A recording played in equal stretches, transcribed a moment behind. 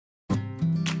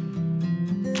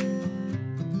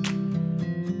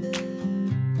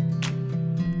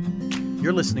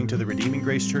You're listening to the Redeeming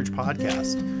Grace Church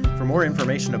podcast. For more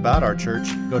information about our church,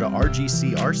 go to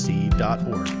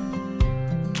rgcrc.org.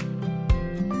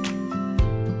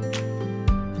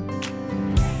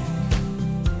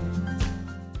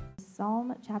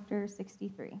 Psalm chapter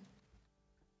 63.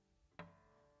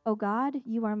 O God,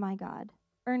 you are my God.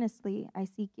 Earnestly I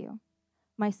seek you.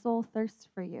 My soul thirsts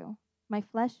for you. My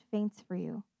flesh faints for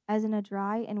you, as in a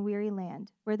dry and weary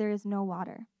land where there is no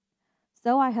water.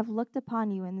 So I have looked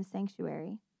upon you in the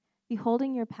sanctuary,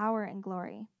 beholding your power and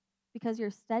glory. Because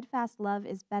your steadfast love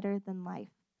is better than life,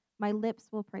 my lips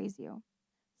will praise you.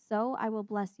 So I will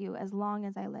bless you as long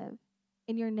as I live.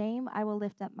 In your name I will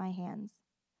lift up my hands.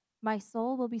 My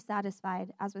soul will be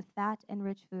satisfied as with fat and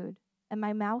rich food, and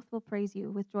my mouth will praise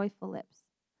you with joyful lips.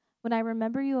 When I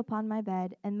remember you upon my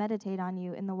bed and meditate on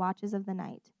you in the watches of the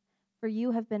night, for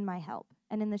you have been my help,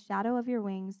 and in the shadow of your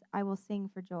wings I will sing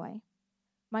for joy.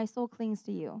 My soul clings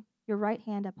to you, your right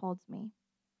hand upholds me.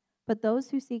 But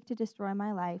those who seek to destroy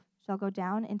my life shall go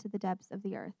down into the depths of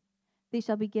the earth. They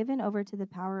shall be given over to the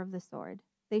power of the sword.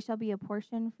 They shall be a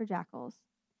portion for jackals.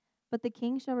 But the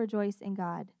king shall rejoice in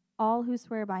God. All who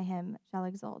swear by him shall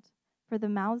exult, for the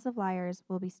mouths of liars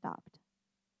will be stopped.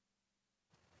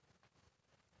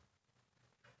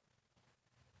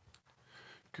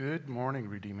 Good morning,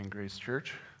 Redeeming Grace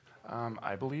Church.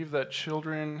 I believe that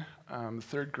children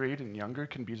third grade and younger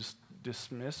can be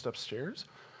dismissed upstairs.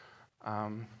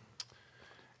 And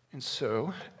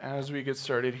so, as we get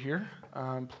started here,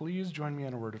 please join me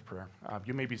in a word of prayer.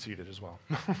 You may be seated as well.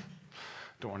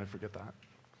 Don't want to forget that.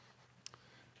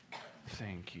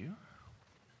 Thank you.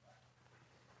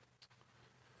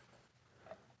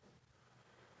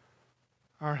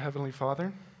 Our Heavenly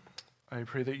Father, I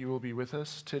pray that you will be with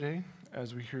us today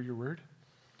as we hear your word.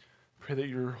 Pray that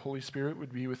your Holy Spirit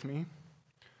would be with me,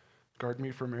 guard me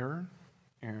from error,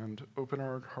 and open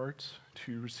our hearts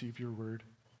to receive your word.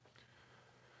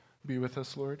 Be with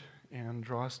us, Lord, and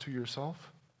draw us to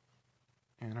yourself.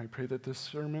 And I pray that this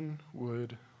sermon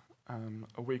would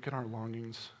awaken our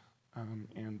longings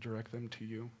and direct them to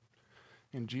you.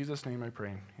 In Jesus' name I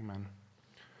pray, amen.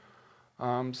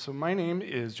 So my name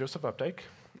is Joseph Updike.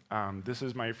 This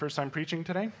is my first time preaching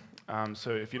today.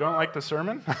 So if you don't like the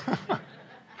sermon,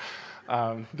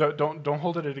 don't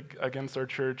hold it against our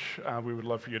church. We would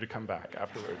love for you to come back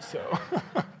afterwards. So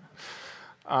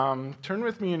turn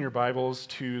with me in your Bibles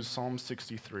to Psalm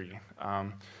 63.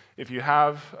 If you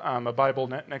have a Bible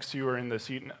next to you or in the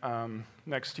seat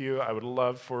next to you, I would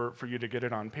love for you to get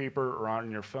it on paper or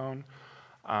on your phone.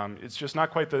 It's just not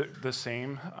quite the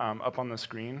same up on the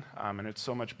screen, and it's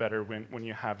so much better when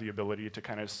you have the ability to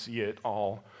kind of see it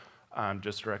all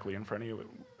just directly in front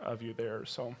of you there.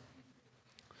 So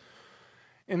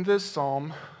in this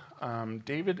psalm,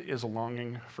 David is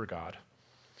longing for God.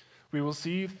 We will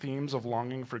see themes of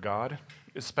longing for God,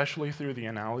 especially through the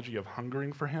analogy of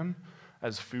hungering for him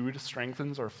as food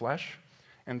strengthens our flesh,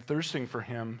 and thirsting for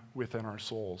him within our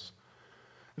souls.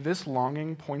 This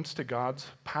longing points to God's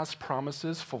past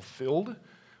promises fulfilled,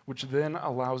 which then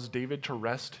allows David to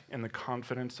rest in the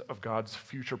confidence of God's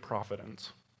future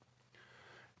providence.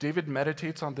 David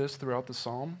meditates on this throughout the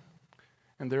psalm,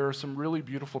 and there are some really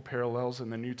beautiful parallels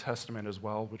in the New Testament as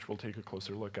well, which we'll take a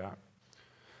closer look at.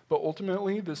 But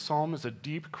ultimately, this psalm is a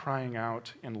deep crying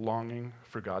out and longing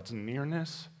for God's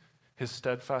nearness, his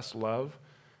steadfast love,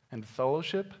 and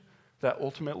fellowship that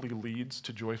ultimately leads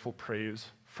to joyful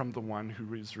praise from the one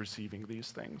who is receiving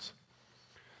these things.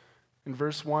 In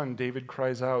verse 1, David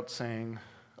cries out saying,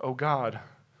 "O God,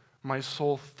 my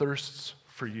soul thirsts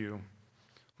for you.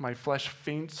 My flesh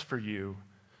faints for you,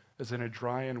 as in a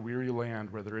dry and weary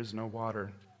land where there is no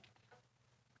water."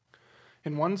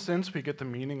 In one sense, we get the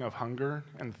meaning of hunger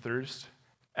and thirst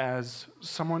as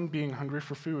someone being hungry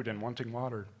for food and wanting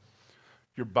water.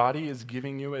 Your body is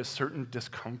giving you a certain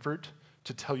discomfort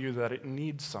to tell you that it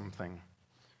needs something.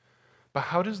 But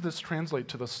how does this translate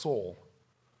to the soul?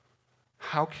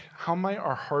 How might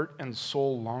our heart and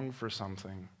soul long for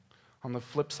something? On the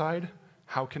flip side,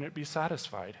 how can it be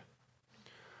satisfied?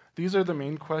 These are the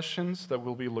main questions that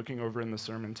we'll be looking over in the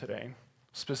sermon today.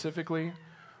 Specifically,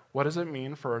 what does it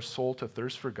mean for our soul to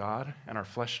thirst for God and our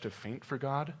flesh to faint for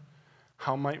God?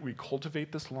 How might we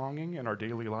cultivate this longing in our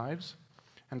daily lives?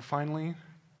 And finally,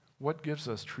 what gives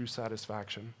us true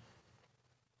satisfaction?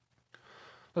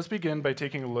 Let's begin by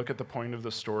taking a look at the point of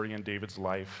the story in David's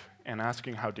life and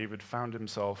asking how David found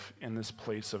himself in this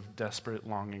place of desperate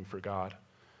longing for God.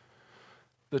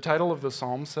 The title of the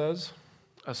psalm says,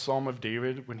 "A Psalm of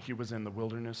David when he was in the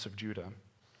wilderness of Judah."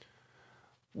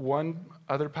 One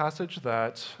other passage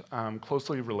that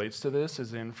closely relates to this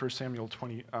is in 1 Samuel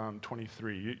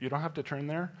 23. You don't have to turn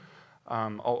there,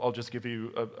 I'll just give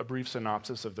you a brief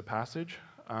synopsis of the passage.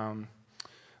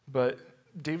 But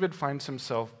David finds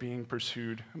himself being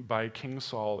pursued by King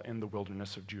Saul in the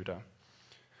wilderness of Judah.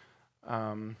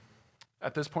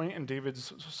 At this point in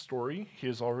David's story, he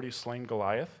has already slain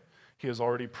Goliath. He has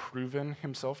already proven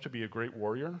himself to be a great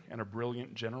warrior and a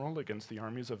brilliant general against the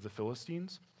armies of the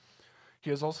Philistines. He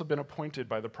has also been appointed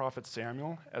by the prophet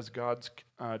Samuel as God's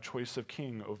choice of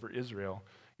king over Israel,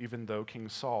 even though King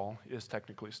Saul is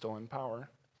technically still in power.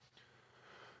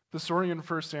 The story in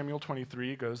 1 Samuel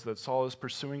 23 goes that Saul is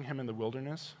pursuing him in the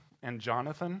wilderness, and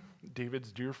Jonathan,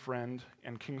 David's dear friend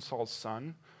and King Saul's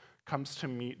son, comes to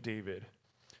meet David.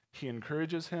 He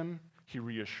encourages him, he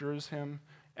reassures him,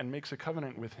 and makes a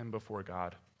covenant with him before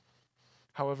God.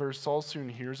 However, Saul soon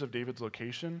hears of David's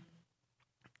location,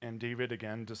 and David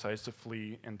again decides to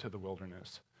flee into the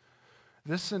wilderness.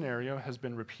 This scenario has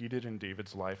been repeated in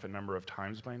David's life a number of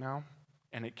times by now,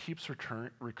 and it keeps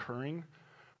recurring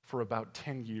for about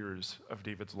 10 years of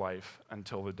David's life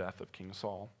until the death of King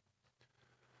Saul.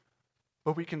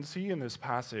 But we can see in this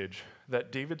passage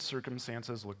that David's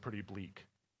circumstances look pretty bleak.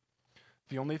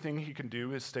 The only thing he can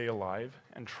do is stay alive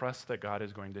and trust that God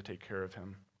is going to take care of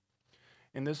him.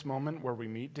 In this moment where we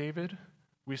meet David,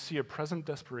 we see a present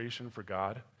desperation for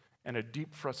God and a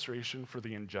deep frustration for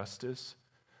the injustice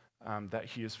that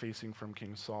he is facing from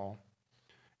King Saul.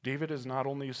 David is not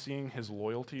only seeing his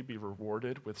loyalty be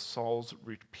rewarded with Saul's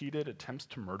repeated attempts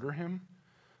to murder him,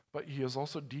 but he is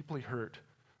also deeply hurt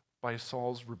by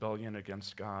Saul's rebellion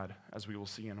against God, as we will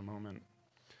see in a moment.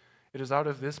 It is out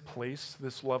of this place,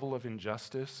 this level of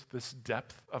injustice, this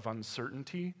depth of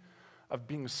uncertainty, of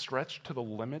being stretched to the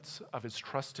limits of his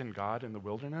trust in God in the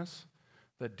wilderness,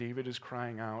 that David is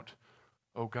crying out,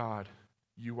 "O God,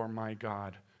 you are my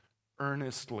God.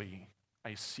 Earnestly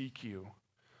I seek you.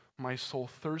 My soul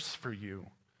thirsts for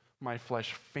you. My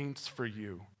flesh faints for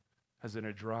you, as in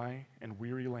a dry and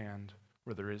weary land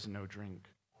where there is no drink."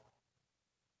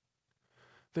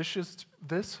 This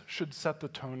should set the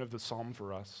tone of the psalm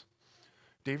for us.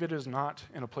 David is not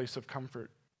in a place of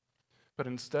comfort, but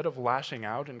instead of lashing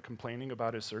out and complaining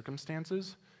about his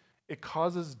circumstances, it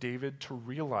causes David to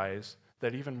realize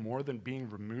that even more than being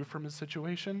removed from his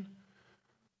situation,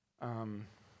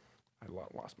 I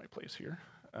lost my place here.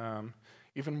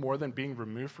 Even more than being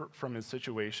removed from his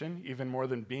situation, even more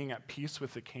than being at peace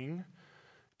with the king,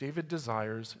 David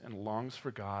desires and longs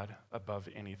for God above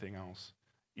anything else,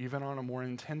 even on a more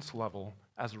intense level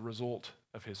as a result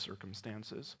of his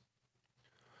circumstances.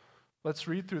 Let's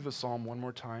read through the psalm one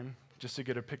more time just to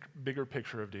get a bigger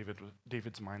picture of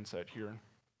David's mindset here.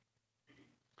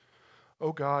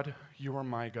 "O God, you are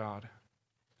my God.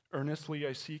 Earnestly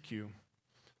I seek you.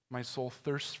 My soul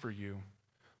thirsts for you.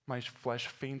 My flesh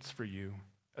faints for you,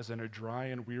 as in a dry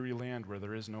and weary land where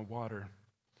there is no water.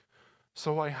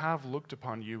 So I have looked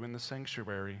upon you in the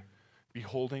sanctuary,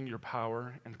 beholding your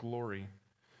power and glory.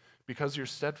 Because your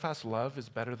steadfast love is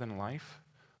better than life,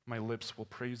 my lips will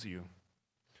praise you.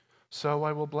 So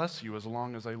I will bless you as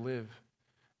long as I live.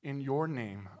 In your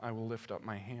name I will lift up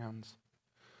my hands.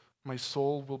 My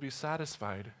soul will be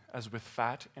satisfied as with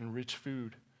fat and rich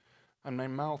food, and my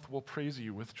mouth will praise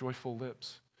you with joyful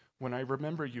lips when I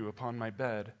remember you upon my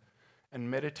bed and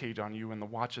meditate on you in the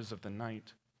watches of the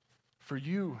night. For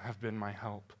you have been my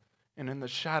help, and in the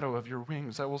shadow of your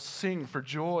wings I will sing for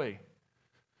joy.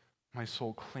 My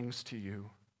soul clings to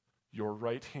you. Your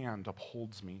right hand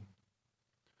upholds me.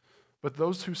 But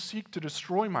those who seek to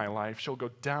destroy my life shall go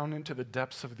down into the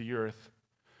depths of the earth.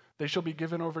 They shall be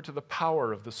given over to the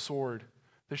power of the sword.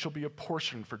 They shall be a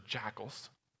portion for jackals.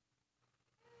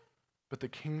 But the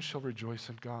king shall rejoice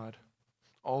in God.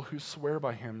 All who swear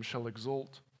by him shall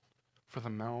exult, for the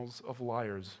mouths of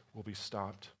liars will be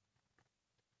stopped."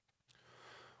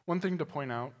 One thing to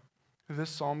point out,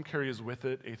 this psalm carries with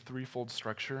it a threefold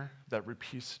structure that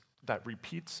repeats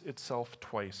itself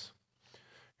twice.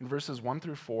 In verses 1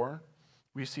 through 4,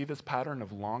 we see this pattern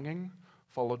of longing,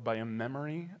 followed by a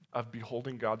memory of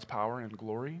beholding God's power and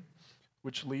glory,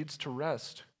 which leads to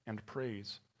rest and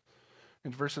praise.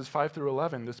 In verses 5 through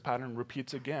 11, this pattern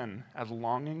repeats again as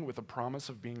longing with a promise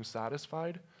of being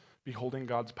satisfied, beholding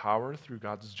God's power through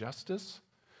God's justice,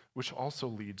 which also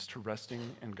leads to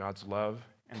resting in God's love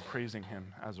and praising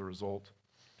him as a result.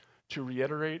 To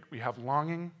reiterate, we have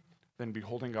longing, then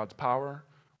beholding God's power,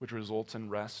 which results in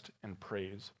rest and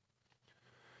praise.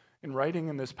 In writing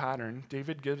in this pattern,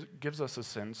 David gives us a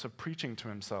sense of preaching to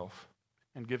himself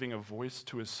and giving a voice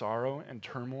to his sorrow and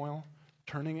turmoil,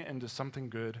 turning it into something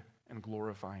good and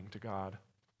glorifying to God.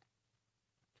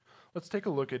 Let's take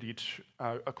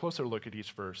a closer look at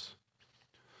each verse.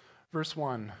 Verse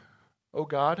 1, "O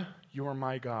God, you are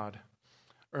my God.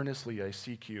 Earnestly I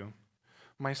seek you.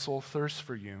 My soul thirsts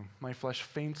for you, my flesh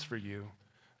faints for you,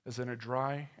 as in a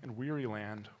dry and weary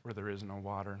land where there is no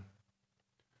water.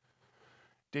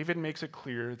 David makes it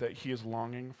clear that he is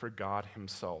longing for God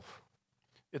himself.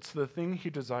 It's the thing he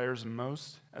desires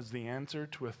most as the answer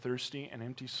to a thirsty and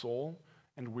empty soul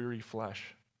and weary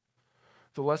flesh.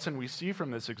 The lesson we see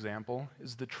from this example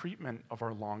is the treatment of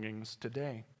our longings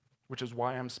today, which is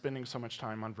why I'm spending so much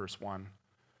time on verse 1.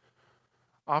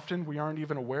 Often we aren't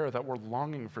even aware that we're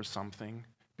longing for something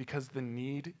because the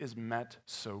need is met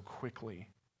so quickly.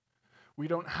 We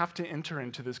don't have to enter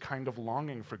into this kind of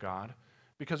longing for God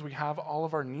because we have all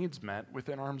of our needs met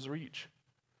within arm's reach.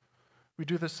 We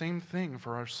do the same thing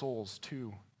for our souls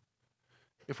too.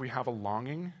 If we have a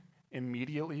longing,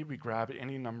 immediately we grab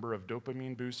any number of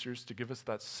dopamine boosters to give us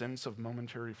that sense of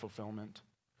momentary fulfillment.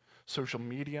 Social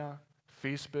media,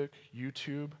 Facebook,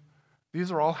 YouTube,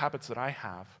 these are all habits that I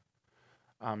have,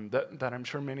 that I'm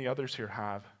sure many others here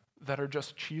have, that are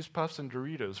just cheese puffs and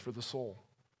Doritos for the soul.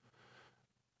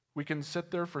 We can sit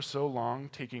there for so long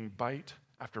taking bite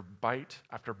after bite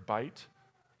after bite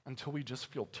until we just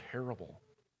feel terrible.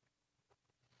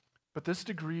 But this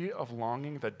degree of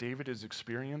longing that David is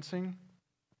experiencing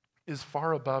is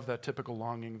far above that typical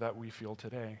longing that we feel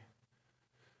today.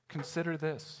 Consider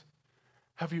this.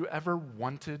 Have you ever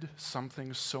wanted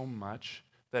something so much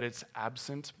that its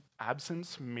absence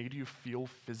made you feel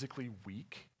physically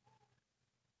weak?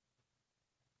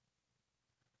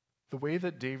 The way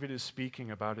that David is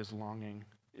speaking about his longing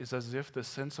is as if the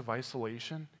sense of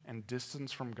isolation and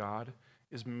distance from God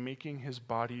is making his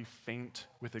body faint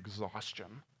with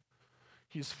exhaustion.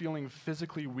 He's feeling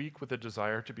physically weak with a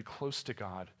desire to be close to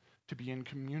God, to be in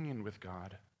communion with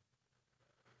God.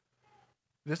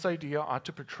 This idea ought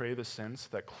to portray the sense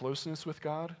that closeness with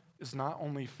God is not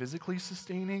only physically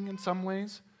sustaining in some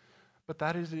ways, but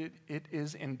that it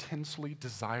is intensely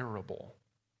desirable.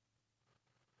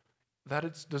 That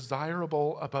it's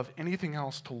desirable above anything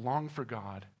else to long for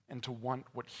God and to want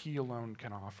what He alone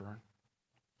can offer.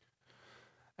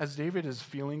 As David is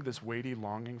feeling this weighty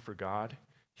longing for God,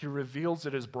 he reveals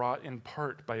it is brought in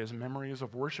part by his memories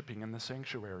of worshiping in the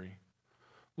sanctuary.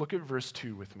 Look at verse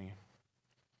 2 with me.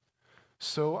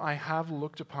 So I have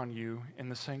looked upon you in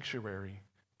the sanctuary,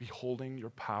 beholding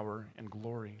your power and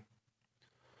glory.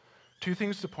 Two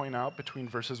things to point out between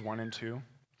verses 1 and 2.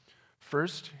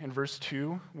 First, in verse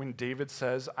 2, when David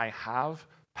says, I have,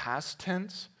 past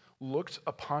tense, looked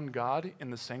upon God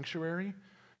in the sanctuary,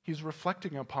 he's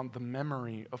reflecting upon the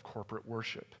memory of corporate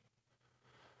worship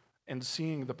and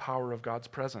seeing the power of God's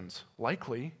presence,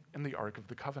 likely in the Ark of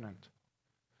the Covenant.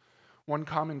 One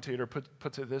commentator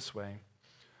puts it this way: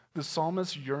 the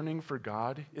psalmist's yearning for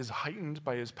God is heightened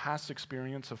by his past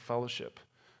experience of fellowship,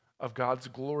 of God's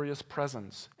glorious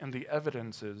presence, and the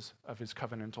evidences of his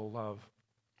covenantal love.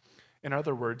 In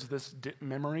other words, this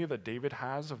memory that David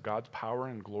has of God's power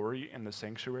and glory in the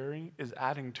sanctuary is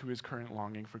adding to his current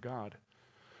longing for God.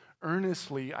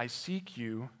 Earnestly I seek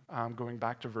you, going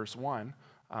back to verse 1,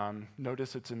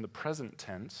 notice it's in the present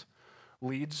tense,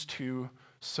 leads to,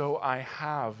 so I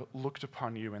have looked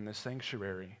upon you in the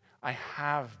sanctuary. I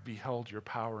have beheld your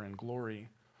power and glory.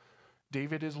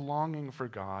 David is longing for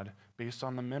God based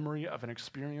on the memory of an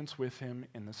experience with him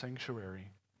in the sanctuary.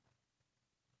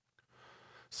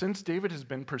 Since David has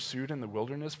been pursued in the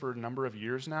wilderness for a number of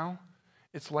years now,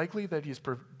 it's likely that he's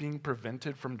being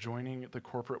prevented from joining the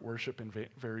corporate worship in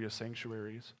various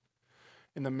sanctuaries.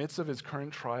 In the midst of his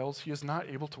current trials, he is not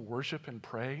able to worship and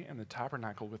pray in the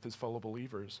tabernacle with his fellow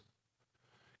believers.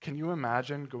 Can you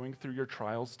imagine going through your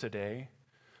trials today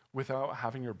without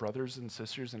having your brothers and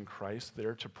sisters in Christ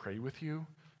there to pray with you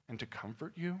and to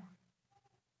comfort you?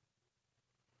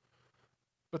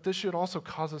 But this should also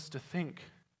cause us to think,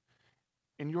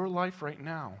 in your life right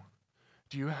now,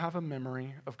 do you have a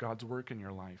memory of God's work in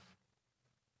your life?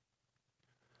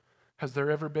 Has there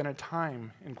ever been a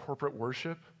time in corporate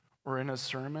worship or in a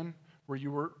sermon where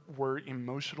you were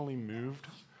emotionally moved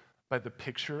by the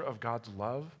picture of God's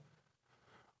love?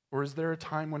 Or is there a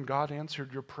time when God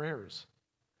answered your prayers?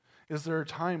 Is there a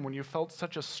time when you felt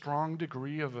such a strong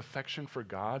degree of affection for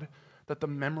God that the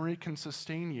memory can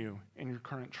sustain you in your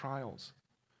current trials?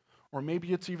 Or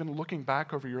maybe it's even looking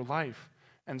back over your life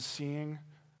and seeing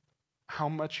how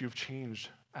much you've changed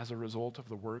as a result of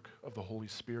the work of the Holy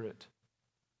Spirit.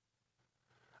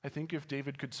 I think if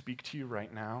David could speak to you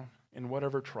right now, in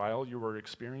whatever trial you are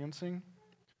experiencing,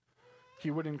 he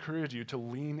would encourage you to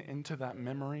lean into that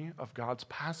memory of God's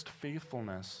past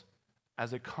faithfulness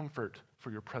as a comfort for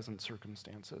your present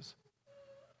circumstances.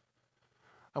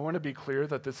 I want to be clear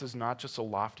that this is not just a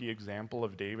lofty example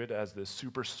of David as this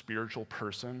super spiritual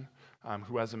person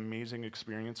who has amazing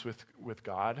experience with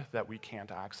God that we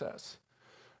can't access.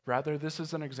 Rather, this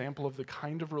is an example of the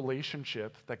kind of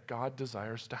relationship that God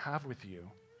desires to have with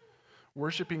you.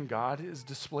 Worshiping God is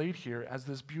displayed here as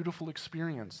this beautiful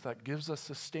experience that gives us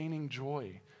sustaining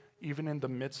joy, even in the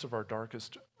midst of our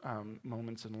darkest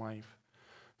moments in life.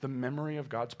 The memory of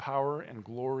God's power and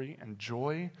glory and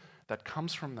joy that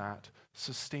comes from that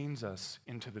sustains us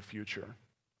into the future.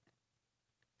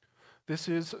 This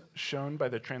is shown by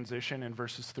the transition in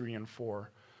verses 3 and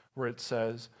 4, where it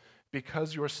says,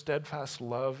 because your steadfast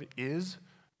love is,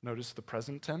 notice the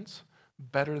present tense,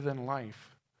 better than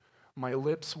life. My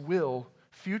lips will,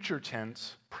 future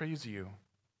tense, praise you.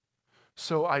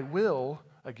 So I will,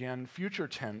 again, future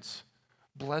tense,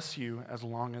 bless you as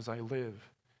long as I live.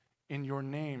 In your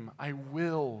name, I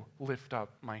will lift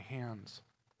up my hands.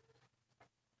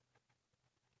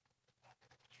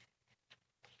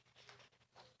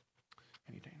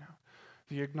 Any day now.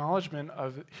 The acknowledgement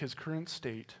of his current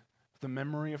state, the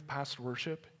memory of past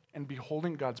worship, and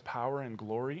beholding God's power and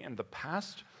glory in the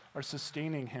past are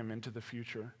sustaining him into the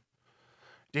future.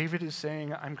 David is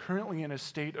saying, I'm currently in a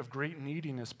state of great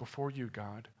neediness before you,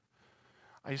 God.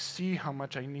 I see how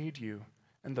much I need you,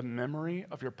 and the memory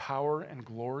of your power and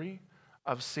glory,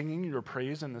 of singing your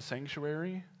praise in the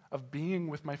sanctuary, of being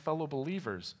with my fellow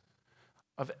believers,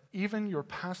 of even your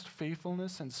past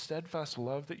faithfulness and steadfast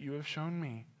love that you have shown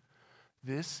me.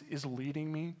 This is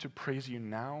leading me to praise you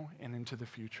now and into the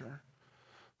future.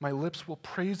 My lips will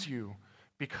praise you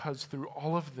because through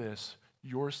all of this,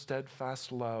 your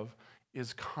steadfast love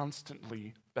is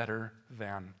constantly better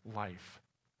than life.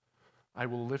 I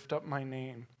will lift up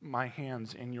my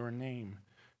hands in your name,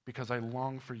 because I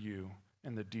long for you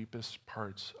in the deepest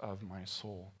parts of my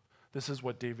soul. This is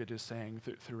what David is saying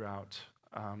throughout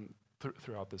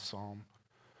this psalm.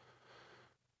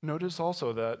 Notice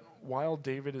also that while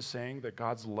David is saying that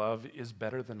God's love is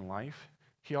better than life,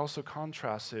 he also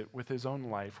contrasts it with his own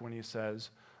life when he says,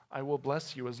 I will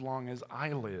bless you as long as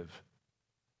I live.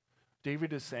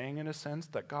 David is saying, in a sense,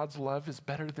 that God's love is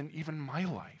better than even my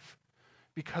life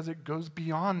because it goes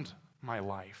beyond my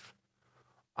life.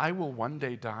 I will one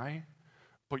day die,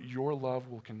 but your love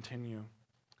will continue,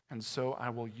 and so I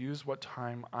will use what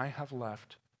time I have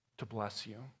left to bless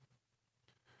you.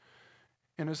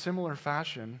 In a similar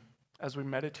fashion, as we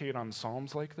meditate on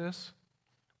psalms like this,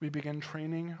 we begin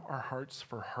training our hearts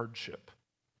for hardship.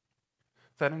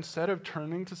 That instead of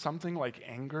turning to something like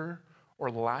anger or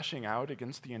lashing out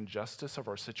against the injustice of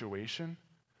our situation,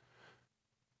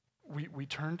 we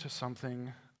turn to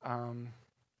something,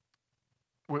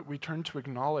 we turn to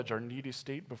acknowledge our needy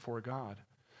state before God.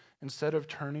 Instead of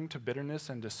turning to bitterness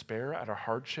and despair at a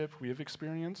hardship we have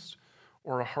experienced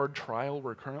or a hard trial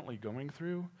we're currently going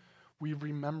through, we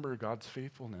remember God's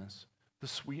faithfulness, the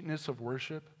sweetness of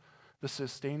worship, the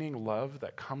sustaining love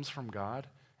that comes from God,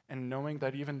 and knowing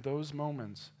that even those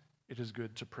moments, it is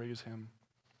good to praise him.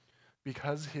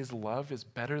 Because his love is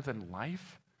better than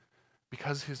life,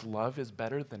 because his love is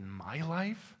better than my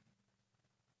life,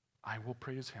 I will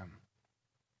praise him.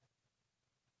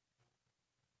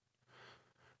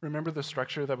 Remember the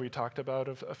structure that we talked about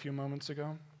a few moments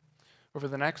ago? Over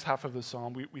the next half of the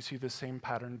psalm, we see the same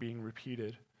pattern being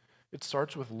repeated. It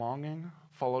starts with longing,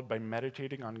 followed by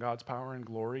meditating on God's power and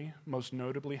glory, most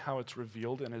notably how it's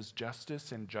revealed in his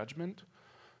justice and judgment,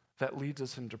 that leads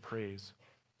us into praise.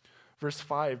 Verse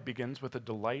 5 begins with a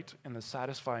delight in the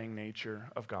satisfying nature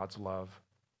of God's love.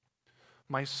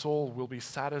 My soul will be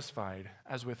satisfied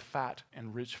as with fat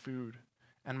and rich food,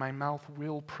 and my mouth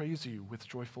will praise you with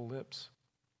joyful lips.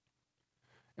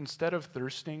 Instead of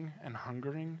thirsting and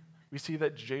hungering, we see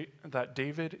that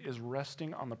David is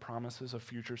resting on the promises of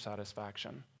future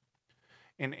satisfaction.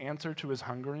 In answer to his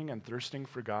hungering and thirsting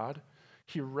for God,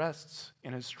 he rests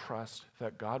in his trust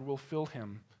that God will fill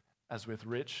him as with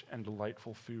rich and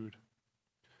delightful food.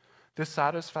 This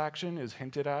satisfaction is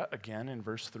hinted at again in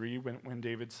verse 3 when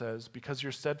David says, because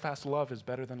your steadfast love is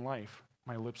better than life,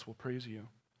 my lips will praise you.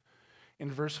 In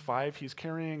verse 5, he's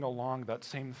carrying along that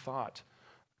same thought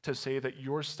to say that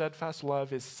your steadfast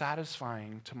love is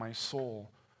satisfying to my soul,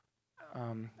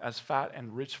 as fat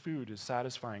and rich food is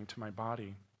satisfying to my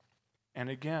body. And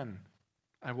again,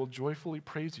 I will joyfully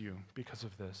praise you because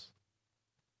of this.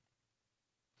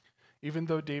 Even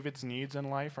though David's needs in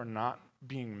life are not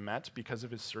being met because of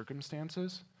his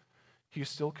circumstances, he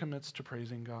still commits to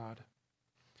praising God.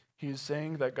 He is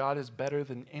saying that God is better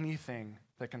than anything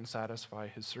that can satisfy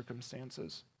his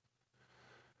circumstances.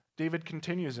 David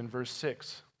continues in verse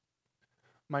 6,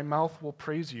 my mouth will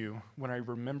praise you when I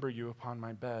remember you upon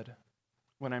my bed,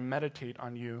 when I meditate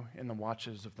on you in the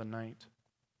watches of the night.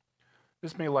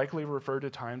 This may likely refer to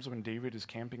times when David is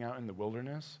camping out in the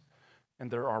wilderness, and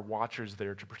there are watchers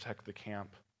there to protect the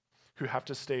camp, who have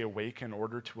to stay awake in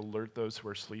order to alert those who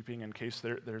are sleeping in case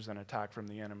there's an attack from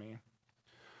the enemy.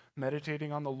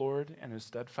 Meditating on the Lord and his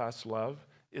steadfast love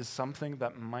is something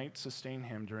that might sustain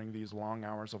him during these long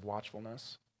hours of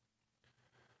watchfulness.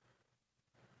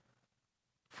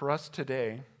 For us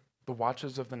today, the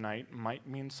watches of the night might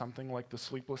mean something like the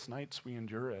sleepless nights we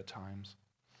endure at times,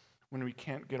 when we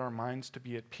can't get our minds to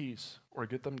be at peace or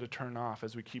get them to turn off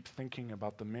as we keep thinking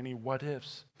about the many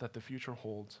what-ifs that the future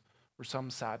holds or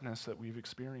some sadness that we've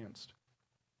experienced.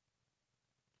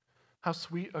 How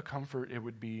sweet a comfort it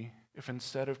would be if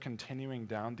instead of continuing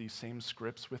down these same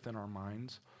scripts within our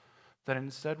minds, that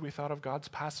instead we thought of God's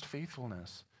past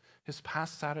faithfulness, his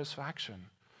past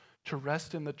satisfaction, to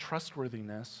rest in the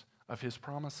trustworthiness of his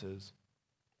promises.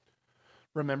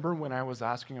 Remember when I was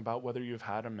asking about whether you've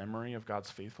had a memory of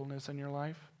God's faithfulness in your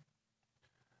life?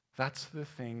 That's the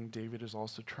thing David is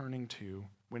also turning to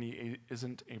when he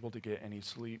isn't able to get any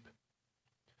sleep.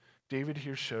 David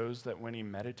here shows that when he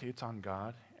meditates on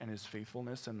God and his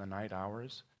faithfulness in the night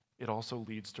hours, it also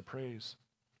leads to praise.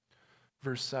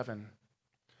 Verse 7,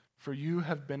 "For you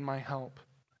have been my help,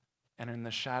 and in the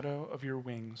shadow of your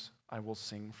wings I will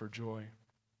sing for joy."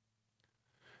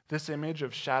 This image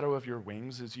of shadow of your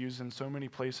wings is used in so many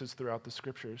places throughout the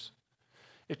scriptures.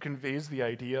 It conveys the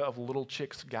idea of little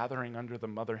chicks gathering under the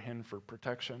mother hen for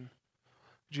protection.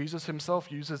 Jesus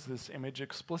himself uses this image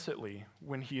explicitly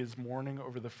when he is mourning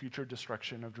over the future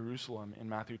destruction of Jerusalem in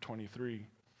Matthew 23.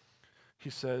 He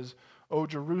says, "O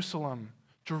Jerusalem,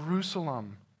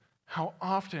 Jerusalem, how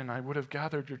often I would have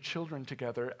gathered your children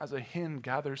together as a hen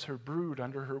gathers her brood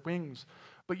under her wings,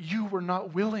 but you were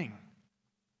not willing."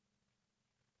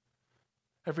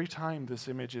 Every time this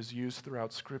image is used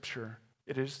throughout Scripture,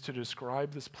 it is to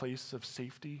describe this place of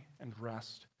safety and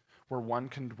rest, where one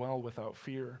can dwell without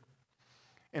fear.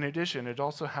 In addition, it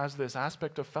also has this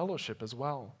aspect of fellowship as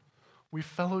well. We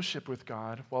fellowship with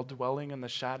God while dwelling in the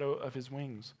shadow of his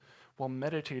wings, while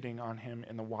meditating on him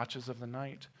in the watches of the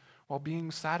night, while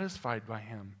being satisfied by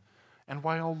him, and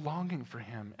while longing for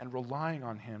him and relying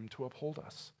on him to uphold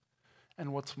us.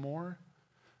 And what's more,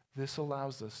 this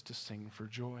allows us to sing for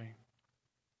joy.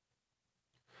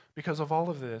 Because of all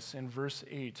of this, in verse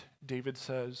 8, David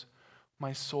says,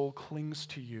 "My soul clings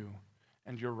to you,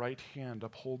 and your right hand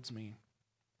upholds me."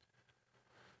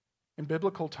 In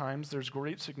biblical times, there's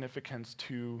great significance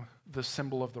to the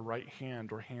symbol of the right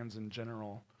hand, or hands in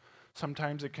general.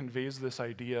 Sometimes it conveys this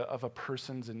idea of a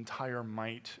person's entire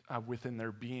might within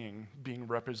their being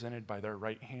represented by their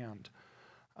right hand.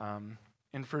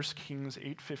 In 1 Kings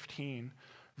 8:15,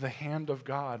 the hand of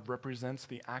God represents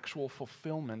the actual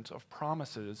fulfillment of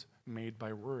promises made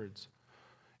by words.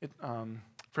 1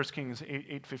 Kings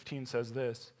 8:15 says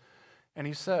this, "And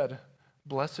he said,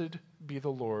 'Blessed be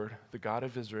the Lord, the God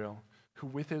of Israel, who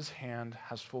with his hand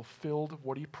has fulfilled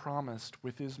what he promised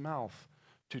with his mouth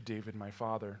to David my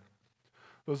father.'"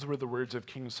 Those were the words of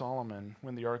King Solomon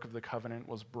when the Ark of the Covenant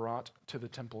was brought to the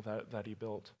temple that he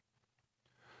built.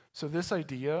 So this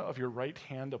idea of your right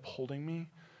hand upholding me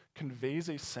conveys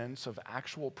a sense of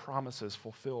actual promises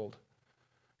fulfilled.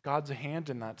 God's hand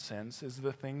in that sense is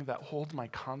the thing that holds my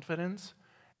confidence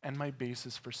and my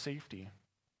basis for safety.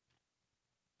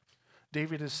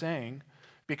 David is saying,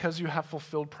 "Because you have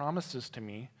fulfilled promises to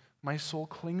me, my soul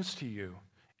clings to you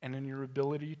and in your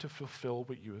ability to fulfill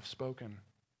what you have spoken.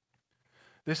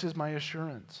 This is my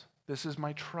assurance. This is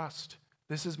my trust.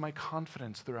 This is my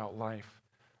confidence throughout life,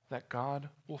 that God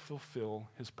will fulfill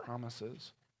his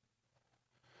promises."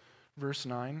 Verse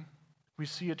 9, we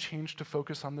see a change to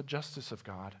focus on the justice of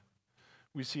God.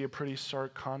 We see a pretty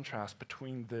stark contrast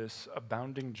between this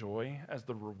abounding joy as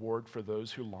the reward for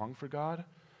those who long for God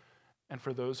and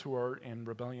for those who are in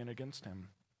rebellion against him.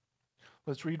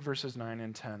 Let's read verses 9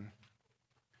 and 10.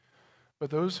 "But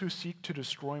those who seek to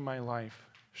destroy my life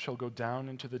shall go down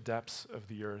into the depths of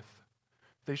the earth.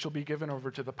 They shall be given over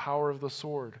to the power of the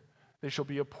sword. They shall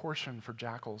be a portion for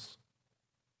jackals."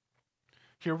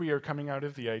 Here we are coming out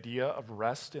of the idea of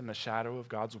rest in the shadow of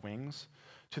God's wings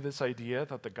to this idea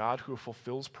that the God who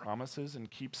fulfills promises and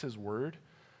keeps his word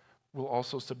will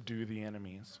also subdue the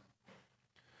enemies.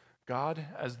 God,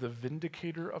 as the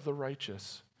vindicator of the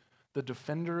righteous, the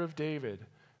defender of David,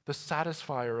 the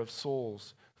satisfier of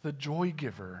souls, the joy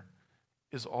giver,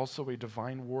 is also a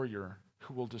divine warrior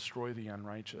who will destroy the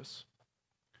unrighteous.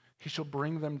 He shall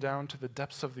bring them down to the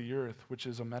depths of the earth, which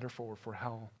is a metaphor for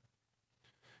hell.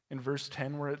 In verse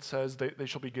 10, where it says they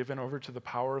shall be given over to the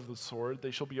power of the sword,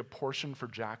 they shall be a portion for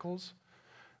jackals,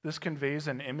 this conveys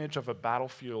an image of a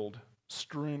battlefield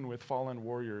strewn with fallen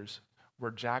warriors,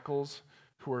 where jackals,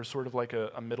 who are sort of like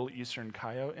a Middle Eastern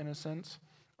coyote in a sense,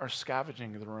 are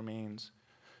scavenging the remains.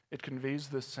 It conveys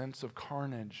this sense of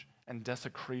carnage and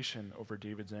desecration over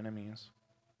David's enemies.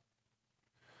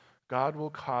 God will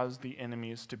cause the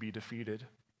enemies to be defeated.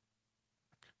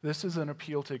 This is an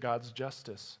appeal to God's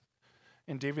justice.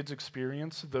 In David's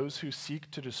experience, those who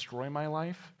seek to destroy my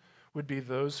life would be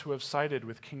those who have sided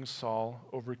with King Saul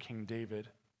over King David,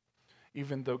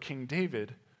 even though King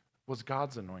David was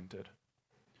God's anointed.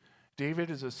 David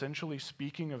is essentially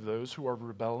speaking of those who are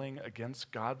rebelling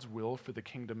against God's will for the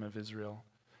kingdom of Israel.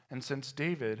 And since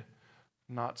David,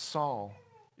 not Saul,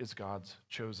 is God's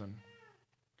chosen.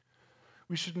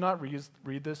 We should not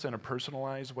read this in a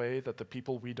personalized way that the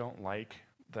people we don't like,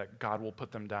 that God will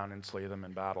put them down and slay them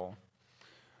in battle.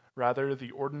 Rather,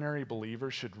 the ordinary believer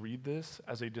should read this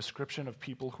as a description of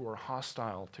people who are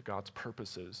hostile to God's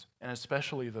purposes, and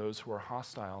especially those who are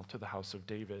hostile to the house of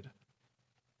David.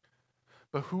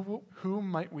 But who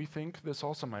might we think this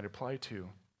also might apply to?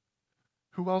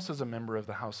 Who else is a member of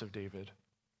the house of David?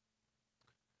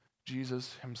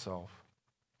 Jesus himself.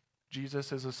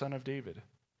 Jesus is a son of David.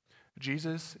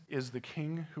 Jesus is the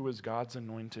king who is God's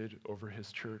anointed over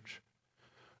his church.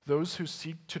 Those who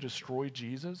seek to destroy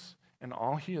Jesus and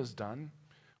all he has done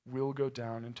will go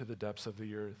down into the depths of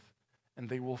the earth, and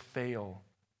they will fail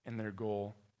in their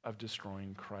goal of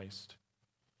destroying Christ.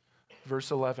 Verse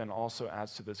 11 also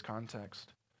adds to this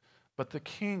context. But the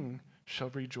king shall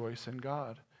rejoice in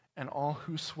God, and all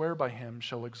who swear by him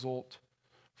shall exult,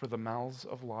 for the mouths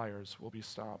of liars will be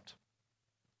stopped.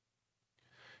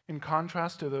 In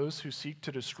contrast to those who seek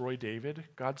to destroy David,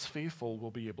 God's faithful will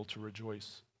be able to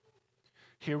rejoice.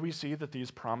 Here we see that these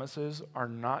promises are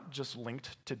not just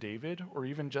linked to David or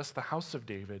even just the house of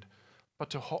David,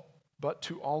 but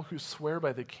to all who swear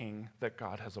by the king that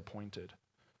God has appointed.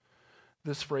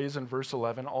 This phrase in verse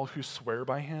 11, all who swear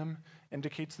by him,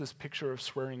 indicates this picture of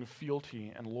swearing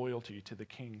fealty and loyalty to the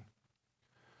king.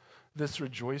 This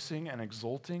rejoicing and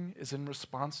exulting is in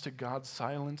response to God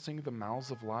silencing the mouths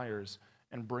of liars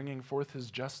and bringing forth his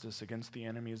justice against the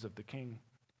enemies of the king.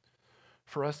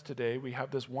 For us today, we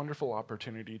have this wonderful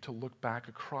opportunity to look back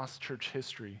across church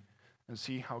history and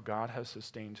see how God has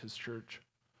sustained his church.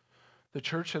 The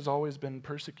church has always been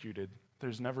persecuted.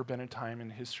 There's never been a time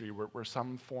in history where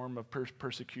some form of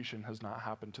persecution has not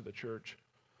happened to the church.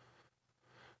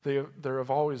 There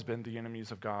have always been the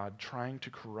enemies of God trying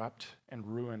to corrupt and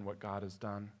ruin what God has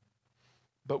done.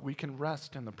 But we can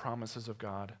rest in the promises of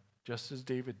God, just as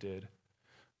David did,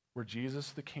 where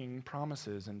Jesus the King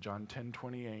promises in John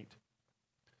 10:28,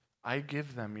 I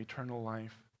give them eternal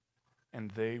life, and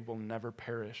they will never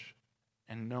perish,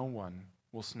 and no one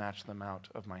will snatch them out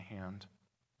of my hand.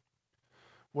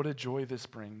 What a joy this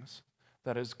brings,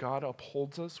 that as God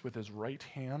upholds us with his right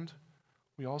hand,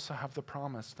 we also have the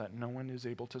promise that no one is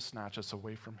able to snatch us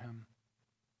away from him.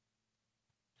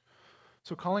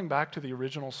 So calling back to the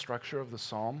original structure of the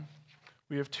psalm,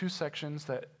 we have two sections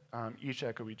that each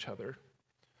echo each other.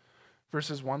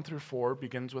 Verses 1 through 4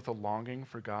 begins with a longing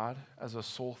for God as a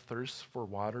soul thirsts for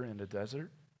water in a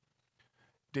desert.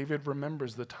 David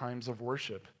remembers the times of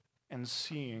worship and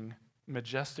seeing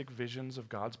majestic visions of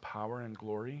God's power and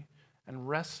glory, and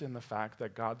rests in the fact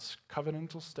that God's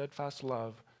covenantal steadfast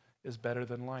love is better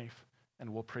than life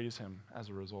and will praise him as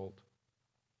a result.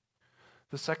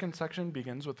 The second section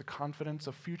begins with the confidence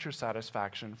of future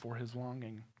satisfaction for his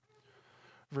longing.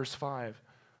 Verse 5,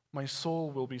 my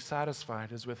soul will be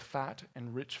satisfied as with fat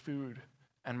and rich food,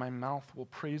 and my mouth will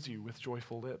praise you with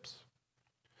joyful lips.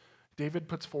 David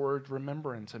puts forward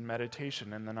remembrance and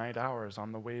meditation in the night hours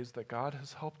on the ways that God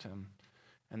has helped him,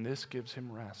 and this gives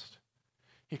him rest.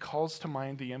 He calls to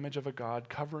mind the image of a God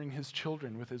covering his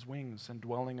children with his wings and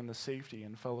dwelling in the safety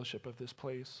and fellowship of this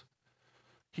place.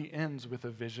 He ends with a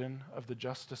vision of the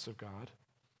justice of God,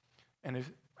 and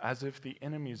as if the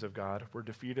enemies of God were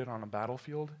defeated on a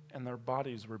battlefield and their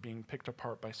bodies were being picked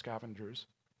apart by scavengers.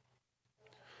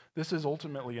 This is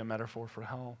ultimately a metaphor for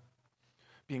hell,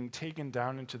 being taken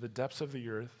down into the depths of the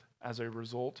earth as a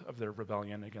result of their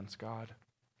rebellion against God.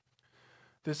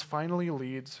 This finally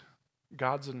leads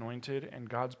God's anointed and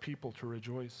God's people to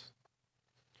rejoice.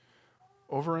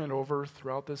 Over and over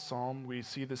throughout this psalm, we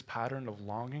see this pattern of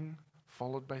longing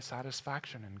followed by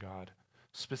satisfaction in God,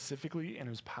 specifically in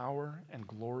his power and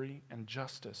glory and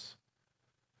justice.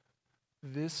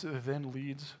 This then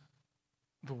leads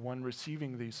the one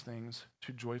receiving these things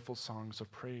to joyful songs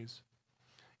of praise.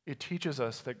 It teaches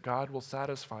us that God will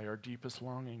satisfy our deepest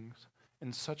longings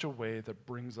in such a way that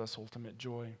brings us ultimate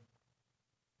joy.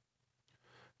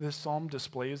 This psalm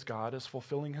displays God as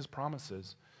fulfilling his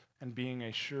promises and being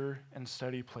a sure and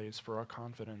steady place for our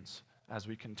confidence as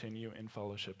we continue in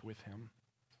fellowship with him.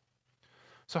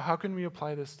 So how can we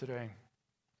apply this today?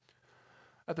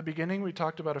 At the beginning, we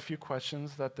talked about a few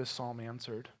questions that this psalm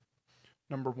answered.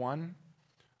 Number one,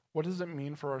 what does it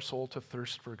mean for our soul to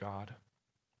thirst for God?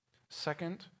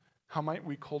 Second, how might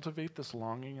we cultivate this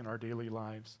longing in our daily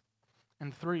lives?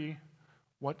 And three,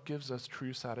 what gives us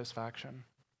true satisfaction?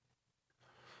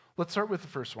 Let's start with the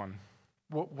first one.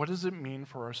 What does it mean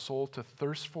for our soul to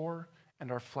thirst for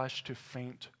and our flesh to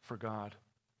faint for God?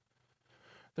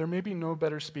 There may be no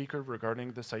better speaker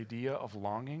regarding this idea of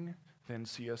longing than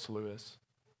C.S. Lewis.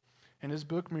 In his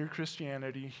book, Mere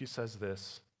Christianity, he says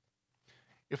this: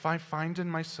 "If I find in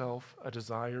myself a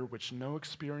desire which no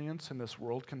experience in this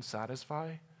world can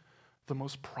satisfy, the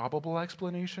most probable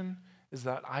explanation is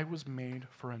that I was made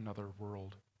for another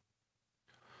world."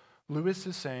 Lewis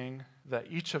is saying that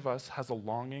each of us has a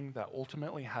longing that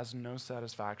ultimately has no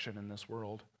satisfaction in this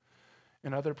world.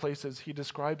 In other places, he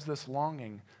describes this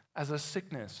longing as a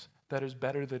sickness that is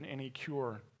better than any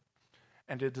cure,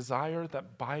 and a desire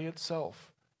that by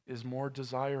itself is more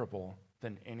desirable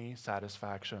than any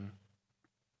satisfaction.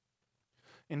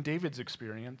 In David's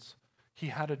experience, he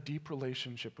had a deep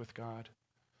relationship with God.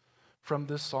 From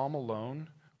this psalm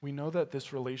alone, we know that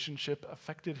this relationship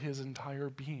affected his entire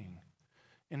being.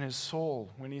 In his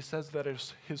soul, when he says that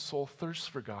his soul thirsts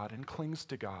for God and clings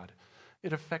to God,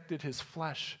 it affected his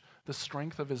flesh, the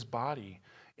strength of his body,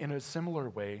 in a similar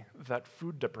way that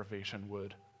food deprivation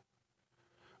would.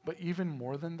 But even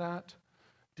more than that,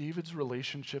 David's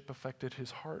relationship affected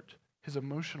his heart, his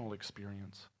emotional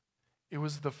experience. It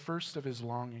was the first of his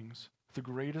longings, the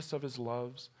greatest of his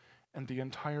loves, and the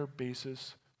entire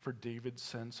basis for David's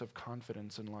sense of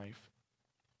confidence in life.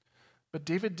 But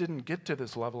David didn't get to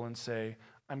this level and say,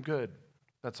 "I'm good,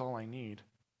 that's all I need."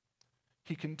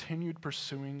 He continued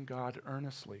pursuing God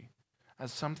earnestly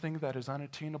as something that is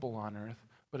unattainable on earth,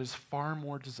 but is far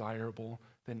more desirable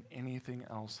than anything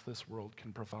else this world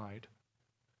can provide.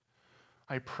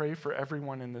 I pray for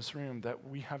everyone in this room that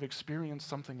we have experienced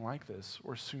something like this,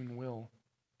 or soon will.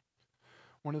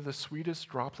 One of the sweetest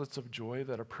droplets of joy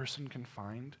that a person can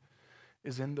find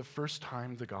is in the first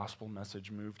time the gospel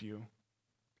message moved you.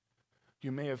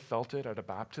 You may have felt it at a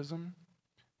baptism,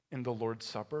 in the Lord's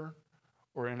Supper,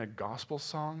 or in a gospel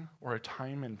song, or a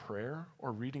time in prayer,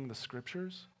 or reading the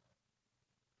scriptures.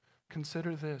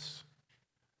 Consider this.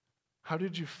 How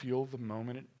did you feel the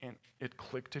moment it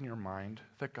clicked in your mind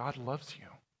that God loves you?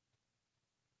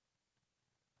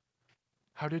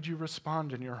 How did you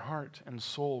respond in your heart and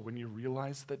soul when you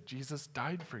realized that Jesus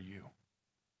died for you?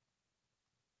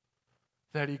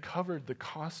 That he covered the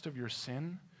cost of your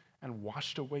sin and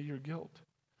washed away your guilt?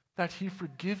 That he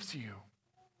forgives you?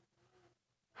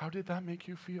 How did that make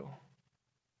you feel?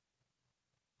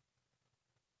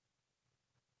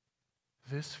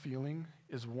 This feeling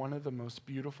is one of the most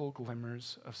beautiful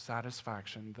glimmers of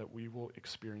satisfaction that we will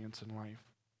experience in life.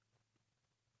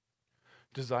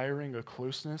 Desiring a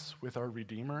closeness with our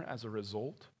Redeemer as a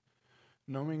result,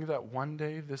 knowing that one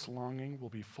day this longing will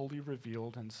be fully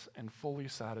revealed and fully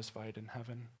satisfied in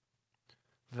heaven.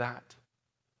 That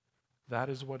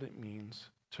is what it means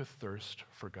to thirst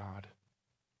for God.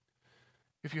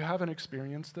 If you haven't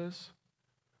experienced this,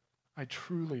 I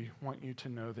truly want you to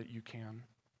know that you can.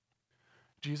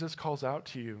 Jesus calls out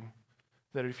to you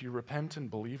that if you repent and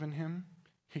believe in him,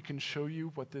 he can show you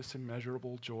what this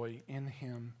immeasurable joy in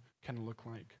him can look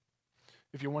like.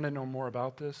 If you want to know more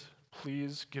about this,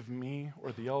 please give me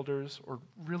or the elders or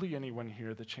really anyone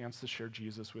here the chance to share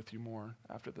Jesus with you more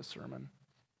after this sermon.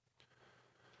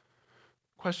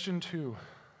 Question 2,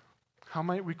 how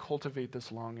might we cultivate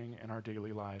this longing in our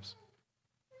daily lives?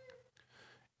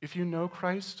 If you know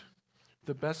Christ,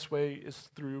 the best way is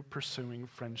through pursuing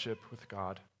friendship with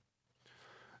God.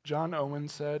 John Owen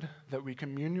said that we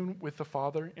commune with the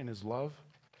Father in his love,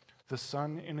 the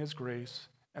Son in his grace,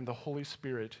 and the Holy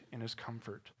Spirit in his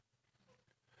comfort.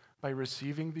 By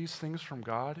receiving these things from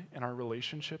God in our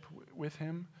relationship with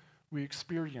him, we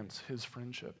experience his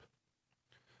friendship.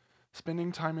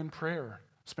 Spending time in prayer,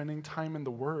 spending time in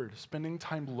the Word, spending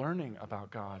time learning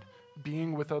about God,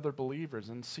 being with other believers,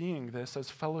 and seeing this as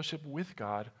fellowship with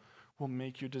God will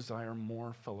make you desire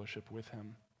more fellowship with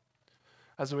him.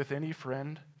 As with any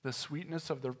friend, the sweetness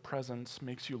of their presence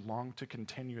makes you long to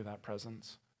continue that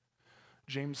presence.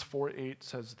 James 4:8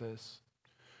 says this,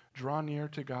 "Draw near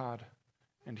to God,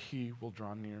 and he will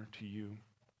draw near to you."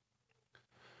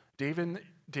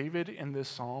 David in this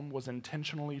psalm was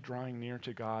intentionally drawing near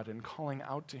to God and calling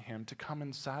out to him to come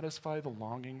and satisfy the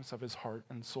longings of his heart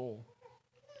and soul.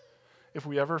 If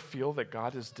we ever feel that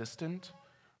God is distant,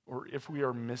 or if we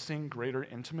are missing greater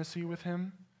intimacy with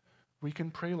him, we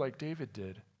can pray like David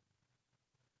did.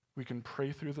 We can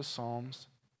pray through the Psalms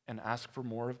and ask for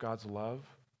more of God's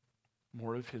love,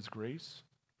 more of his grace,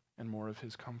 and more of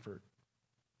his comfort.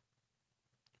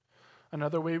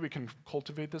 Another way we can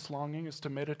cultivate this longing is to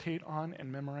meditate on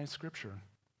and memorize Scripture.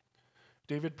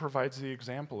 David provides the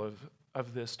example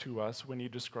of this to us when he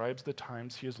describes the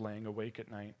times he is laying awake at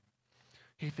night.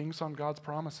 He thinks on God's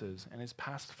promises and his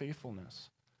past faithfulness.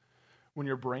 When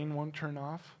your brain won't turn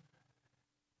off,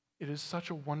 it is such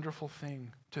a wonderful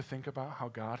thing to think about how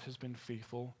God has been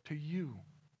faithful to you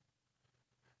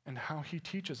and how he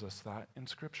teaches us that in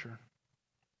Scripture.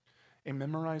 A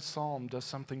memorized psalm does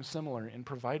something similar in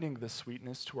providing this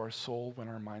sweetness to our soul when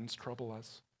our minds trouble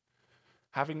us.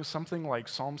 Having something like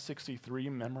Psalm 63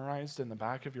 memorized in the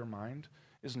back of your mind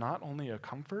is not only a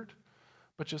comfort,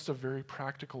 but just a very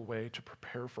practical way to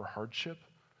prepare for hardship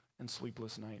and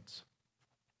sleepless nights.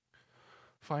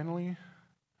 Finally,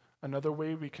 another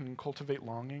way we can cultivate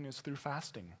longing is through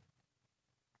fasting.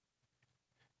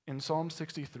 In Psalm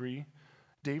 63,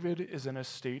 David is in a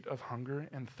state of hunger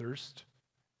and thirst,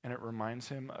 and it reminds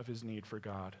him of his need for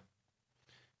God.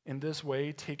 In this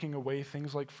way, taking away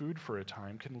things like food for a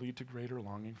time can lead to greater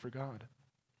longing for God.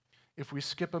 If we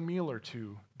skip a meal or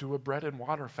two, do a bread and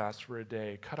water fast for a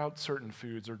day, cut out certain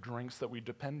foods or drinks that we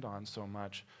depend on so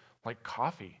much, like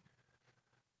coffee.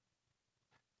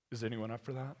 Is anyone up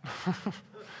for that?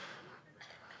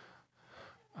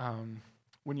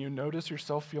 When you notice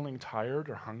yourself feeling tired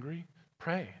or hungry,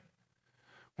 pray.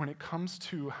 When it comes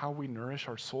to how we nourish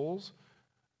our souls,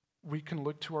 we can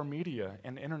look to our media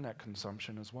and internet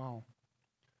consumption as well.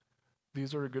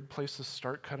 These are a good place to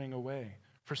start cutting away.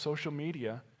 For social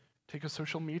media, take a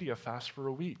social media fast for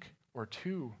a week or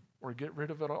two, or get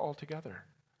rid of it altogether.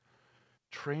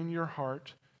 Train your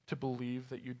heart to believe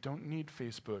that you don't need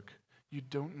Facebook, you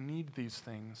don't need these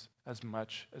things as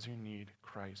much as you need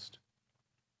Christ.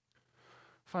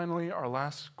 Finally, our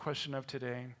last question of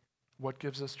today, what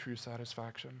gives us true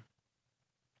satisfaction?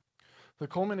 The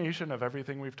culmination of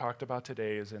everything we've talked about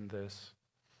today is in this.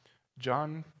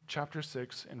 John chapter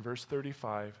 6 and verse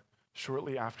 35,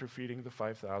 shortly after feeding the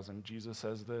 5,000, Jesus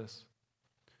says this,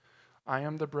 "I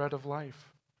am the bread of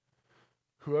life.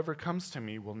 Whoever comes to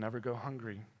me will never go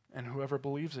hungry, and whoever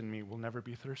believes in me will never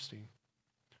be thirsty."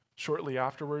 Shortly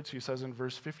afterwards, he says in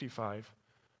verse 55,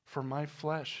 "For my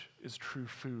flesh is true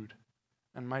food,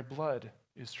 and my blood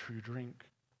is true drink."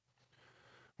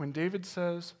 When David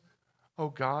says, "O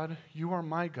God, you are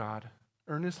my God.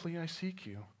 Earnestly I seek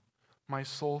you. My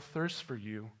soul thirsts for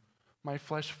you. My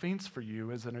flesh faints for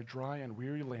you as in a dry and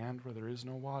weary land where there is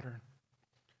no water."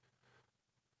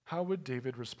 How would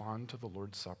David respond to the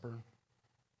Lord's Supper?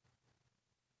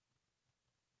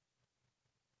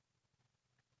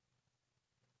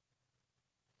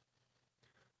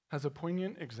 As a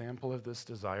poignant example of this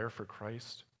desire for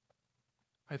Christ,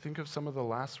 I think of some of the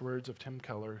last words of Tim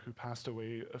Keller, who passed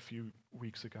away a few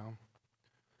weeks ago.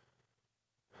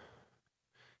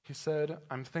 He said,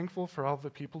 "I'm thankful for all the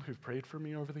people who've prayed for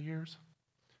me over the years.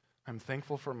 I'm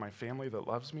thankful for my family that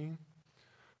loves me.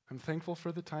 I'm thankful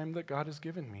for the time that God has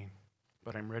given me,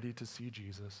 but I'm ready to see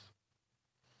Jesus.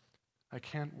 I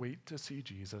can't wait to see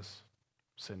Jesus.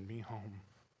 Send me home."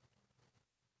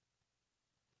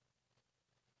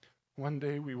 One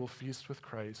day we will feast with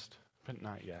Christ, but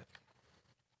not yet.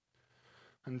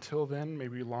 Until then, may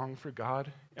we long for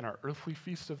God in our earthly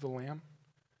feast of the Lamb,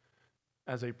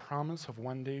 as a promise of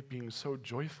one day being so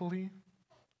joyfully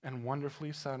and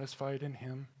wonderfully satisfied in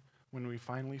him when we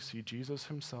finally see Jesus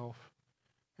himself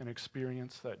and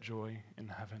experience that joy in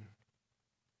heaven.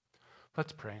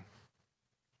 Let's pray.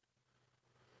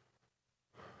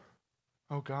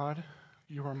 Oh God,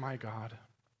 you are my God.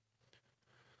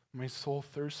 My soul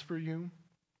thirsts for you.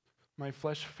 My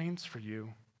flesh faints for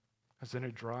you, as in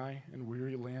a dry and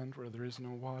weary land where there is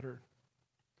no water.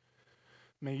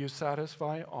 May you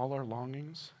satisfy all our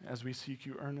longings as we seek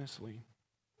you earnestly.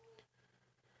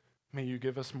 May you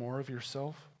give us more of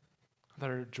yourself,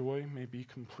 that our joy may be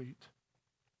complete.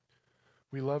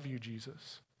 We love you,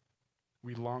 Jesus.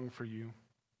 We long for you.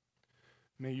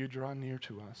 May you draw near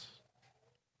to us.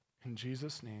 In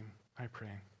Jesus' name I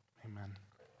pray. Amen.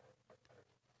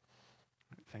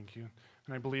 Thank you.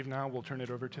 And I believe now we'll turn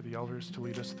it over to the elders to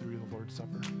lead us through the Lord's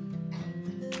Supper.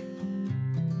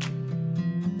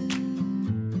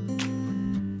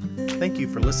 Thank you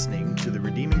for listening to the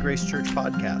Redeeming Grace Church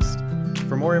podcast.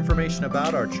 For more information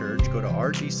about our church, go to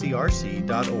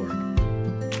rgcrc.org.